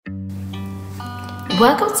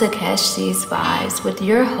Welcome to Catch These Vibes with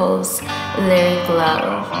your host, Lyric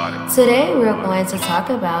Love. Today we're going to talk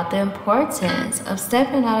about the importance of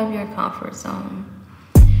stepping out of your comfort zone.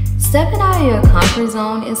 Stepping out of your comfort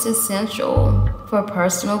zone is essential for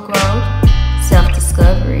personal growth,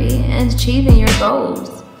 self-discovery, and achieving your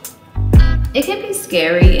goals. It can be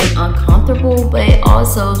scary and uncomfortable, but it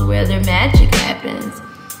also is where the magic happens.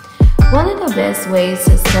 One of the best ways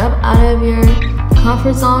to step out of your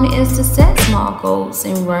comfort zone is to set small goals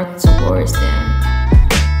and work towards them.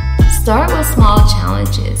 Start with small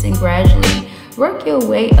challenges and gradually work your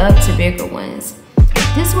way up to bigger ones.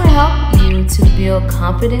 This will help you to build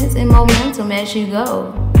confidence and momentum as you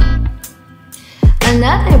go.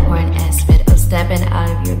 Another important aspect of stepping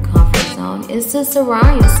out of your comfort zone is to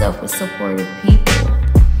surround yourself with supportive people.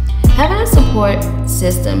 Having a support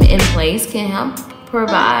system in place can help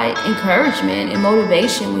provide encouragement and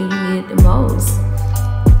motivation when you need it the most.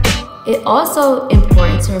 It's also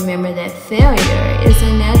important to remember that failure is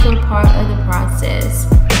a natural part of the process.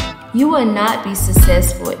 You will not be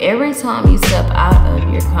successful every time you step out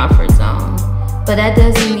of your comfort zone, but that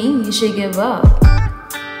doesn't mean you should give up.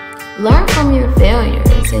 Learn from your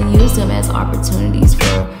failures and use them as opportunities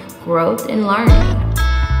for growth and learning.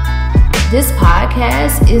 This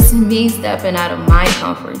podcast is me stepping out of my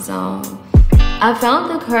comfort zone. I found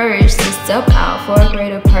the courage to step out for a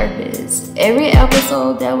greater purpose. Every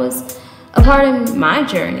episode that was a part of my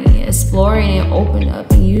journey, exploring and opening up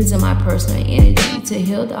and using my personal energy to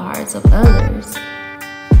heal the hearts of others.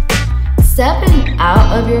 Stepping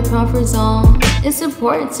out of your comfort zone, it's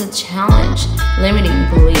important to challenge limiting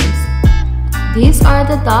beliefs. These are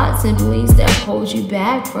the thoughts and beliefs that hold you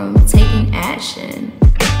back from taking action.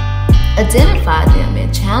 Identify them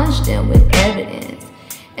and challenge them with evidence,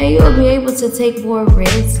 and you'll be able to take more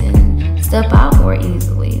risks and step out more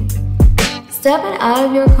easily. Stepping out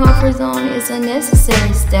of your comfort zone is a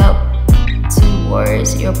necessary step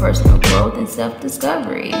towards your personal growth and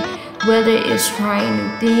self-discovery. Whether it's trying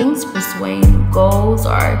new things, pursuing new goals,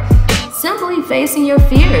 or simply facing your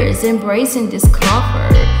fears, embracing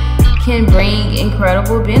discomfort can bring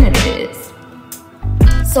incredible benefits.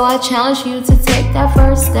 So I challenge you to take that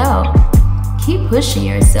first step. Keep pushing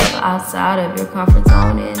yourself outside of your comfort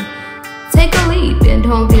zone and take a leap, and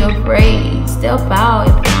don't be afraid. Step out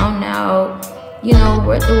and find out,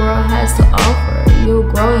 what the world has to offer. You'll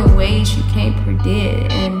grow in ways you can't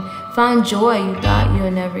predict and find joy you thought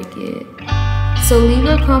you'll never get. So leave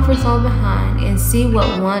your comfort zone behind and see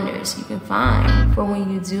what wonders you can find. For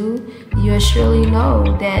when you do, you'll surely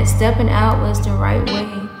know that stepping out was the right way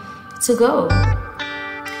to go.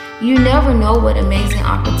 You never know what amazing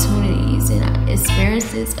opportunities and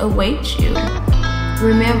experiences await you.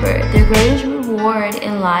 Remember, the greatest reward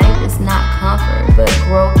in life is not comfort, but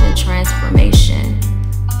growth and transformation.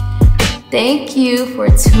 Thank you for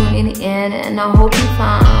tuning in, and I hope you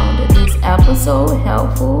found this episode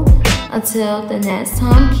helpful. Until the next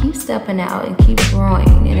time, keep stepping out and keep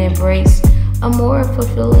growing and embrace a more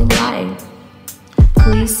fulfilling life.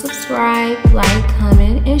 Please subscribe, like,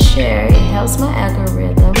 comment, and share. It helps my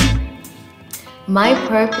algorithm. My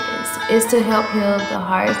purpose is to help heal the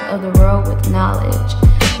hearts of the world with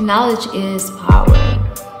knowledge. Knowledge is power.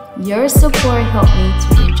 Your support helped me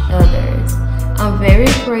to reach others. I'm very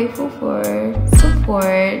grateful for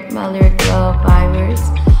support, my Lyric Love vibers.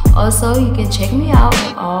 Also, you can check me out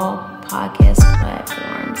on all podcast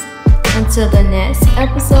platforms. Until the next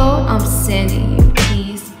episode, I'm sending you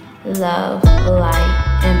peace, love,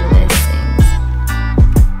 light, and blessings.